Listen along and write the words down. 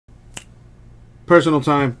Personal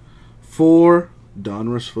time for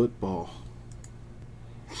Donruss football.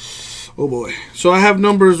 Oh boy. So I have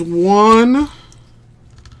numbers 1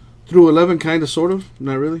 through 11, kind of, sort of.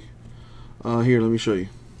 Not really. Here, let me show you.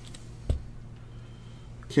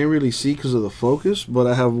 Can't really see because of the focus, but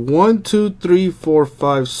I have 1, 2, 3, 4,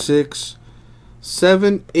 5, 6,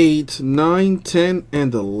 7, 8, 9, 10,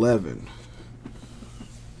 and 11.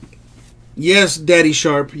 Yes, Daddy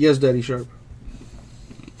Sharp. Yes, Daddy Sharp.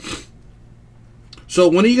 So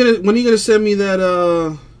when are you gonna send me that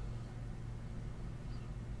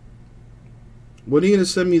when are you gonna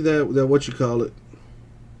send me that what you call it?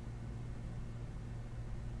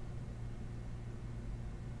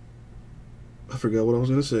 I forgot what I was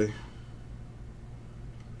gonna say.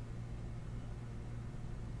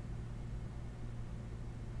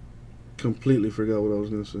 Completely forgot what I was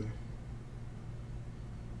gonna say.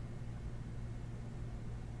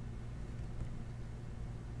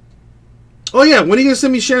 Oh yeah, when are you gonna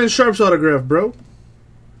send me Shannon Sharp's autograph, bro?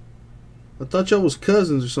 I thought y'all was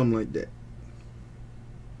cousins or something like that.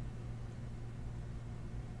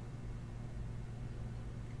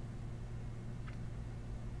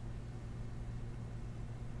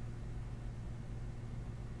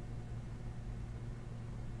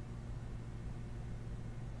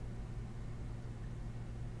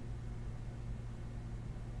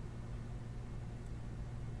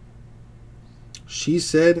 She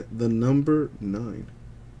said the number 9.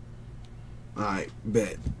 I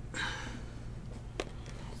bet.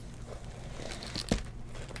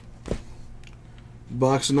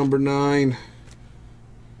 Box number 9.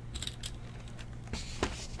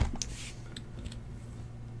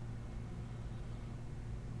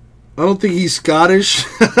 I don't think he's Scottish.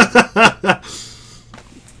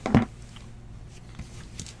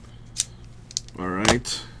 All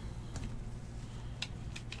right.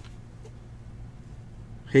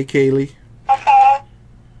 Hey, Kaylee. Okay.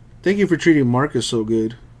 Thank you for treating Marcus so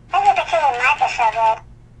good. Thank you for treating Marcus so good.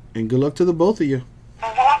 And good luck to the both of you.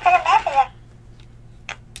 And good luck to the both of you.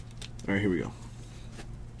 All right, here we go.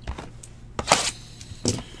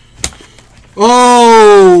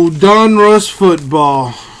 Oh, Donruss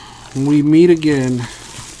football. We meet again.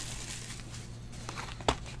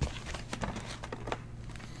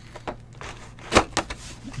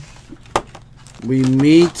 We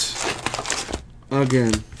meet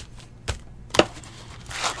again.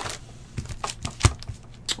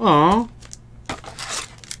 Aw.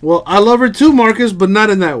 Well, I love her too, Marcus, but not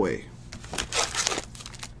in that way.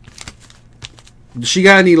 Does she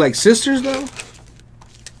got any, like, sisters, though?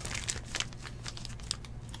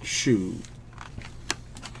 Shoot.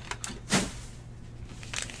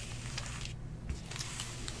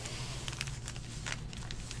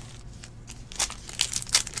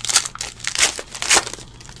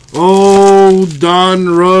 Oh,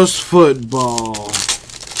 Donruss football.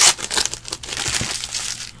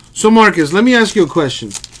 So, Marcus, let me ask you a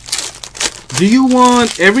question. Do you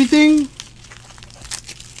want everything?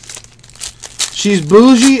 She's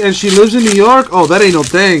bougie and she lives in New York? Oh, that ain't no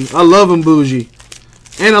thing. I love him bougie.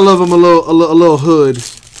 And I love him a little hood.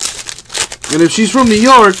 And if she's from New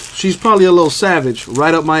York, she's probably a little savage.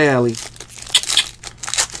 Right up my alley.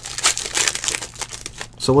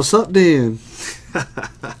 So what's up, then?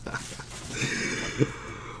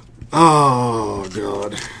 Oh,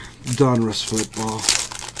 God. Donruss football.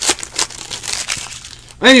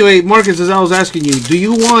 Anyway, Marcus, as I was asking you, do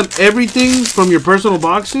you want everything from your personal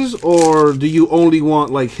boxes, or do you only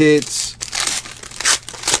want, like, hits,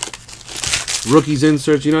 rookies,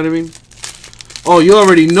 inserts, you know what I mean? Oh, you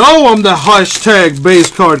already know I'm the hashtag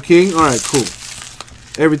base card king. All right, cool.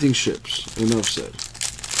 Everything ships. Enough said.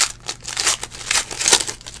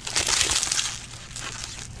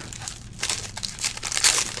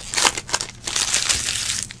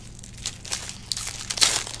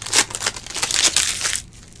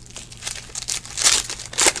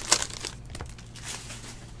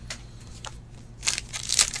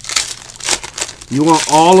 You want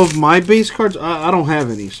all of my base cards? I don't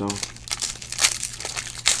have any, so.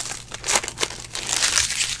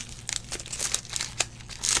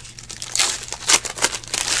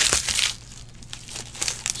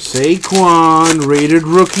 Saquon, rated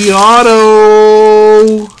rookie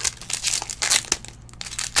auto.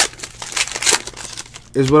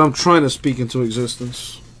 Is what I'm trying to speak into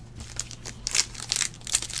existence.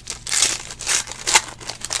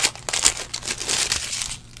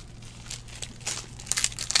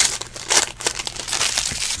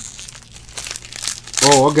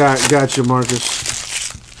 Oh, I got you, Marcus.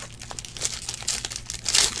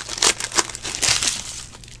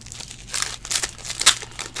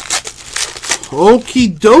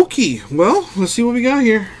 Okie dokie. Well, let's see what we got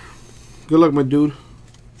here. Good luck, my dude.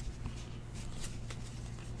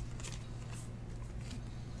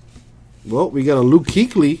 Well, we got a Luke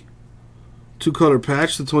Kuechly 2-color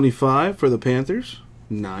patch to 25 for the Panthers.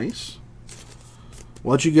 Nice.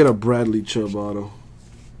 Why'd you get a Bradley Chubb auto?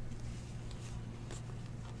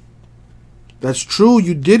 That's true.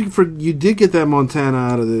 You did get that Montana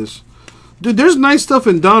out of this. Dude, there's nice stuff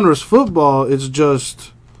in Donruss football. It's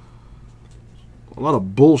just a lot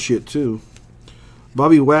of bullshit, too.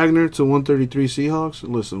 Bobby Wagner to 133 Seahawks.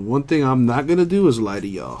 Listen, one thing I'm not going to do is lie to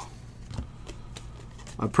y'all.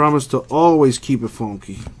 I promise to always keep it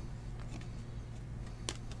funky.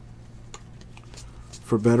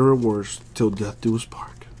 For better or worse, till death do us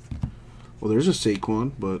part. Well, there's a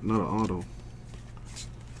Saquon, but not an auto.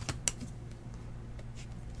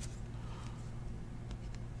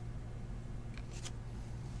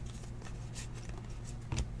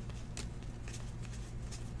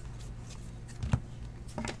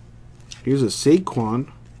 Here's a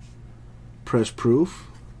Saquon press proof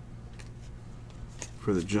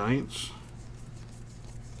for the Giants.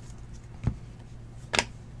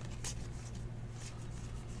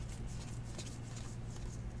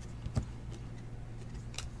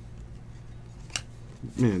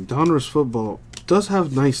 Man, Donruss football does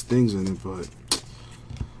have nice things in it, but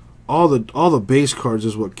all the base cards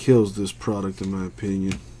is what kills this product, in my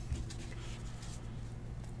opinion.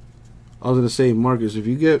 I was gonna say, Marcus, if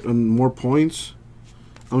you get more points,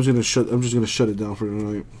 I'm just gonna shut it down for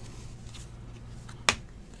tonight.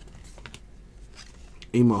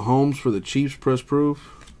 Mahomes for the Chiefs press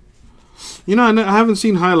proof. You know, I haven't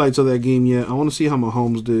seen highlights of that game yet. I want to see how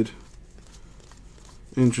Mahomes did.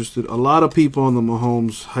 Interested. A lot of people on the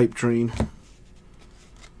Mahomes hype train.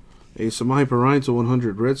 A Samaje Perine to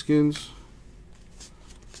 100 Redskins.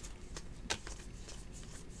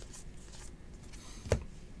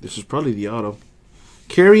 This is probably the auto.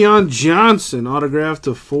 Kerryon Johnson autograph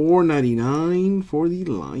to 499 for the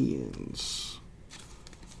Lions.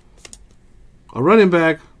 A running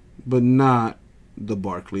back, but not the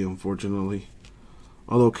Barkley, unfortunately.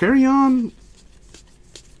 Although Kerryon,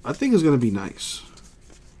 I think is going to be nice.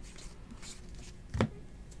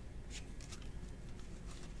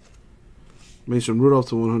 Mason Rudolph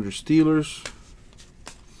to 100 Steelers.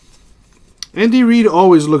 Andy Reid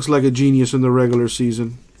always looks like a genius in the regular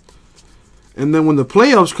season. And then when the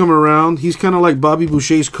playoffs come around, he's kind of like Bobby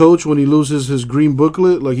Boucher's coach when he loses his green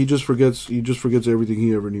booklet. Like he just forgets everything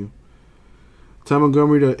he ever knew. Ty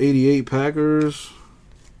Montgomery to 88 Packers.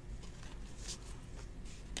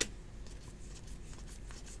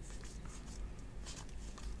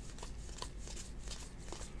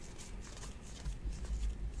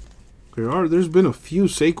 There's been a few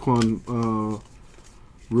Saquon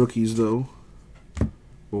rookies though,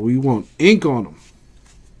 but we want ink on them.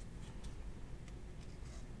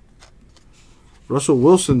 Russell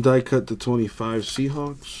Wilson die cut to 25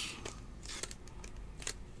 Seahawks.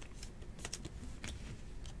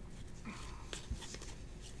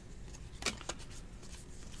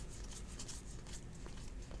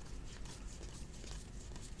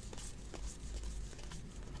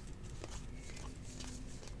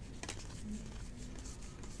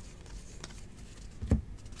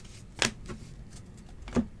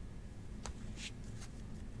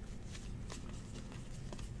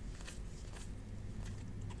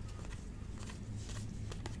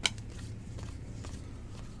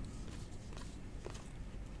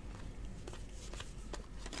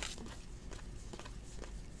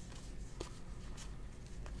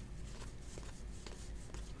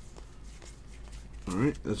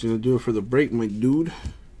 Alright, that's going to do it for the break, my dude.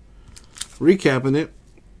 Recapping it.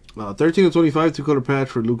 13 of 25, 2-color patch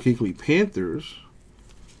for Luke Kuechly, Panthers.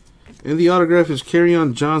 And the autograph is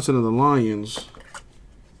Kerryon Johnson of the Lions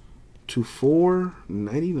to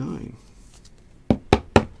 499.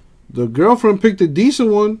 The girlfriend picked a decent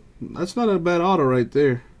one. That's not a bad auto right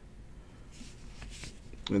there.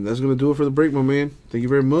 And that's going to do it for the break, my man. Thank you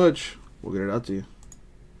very much. We'll get it out to you.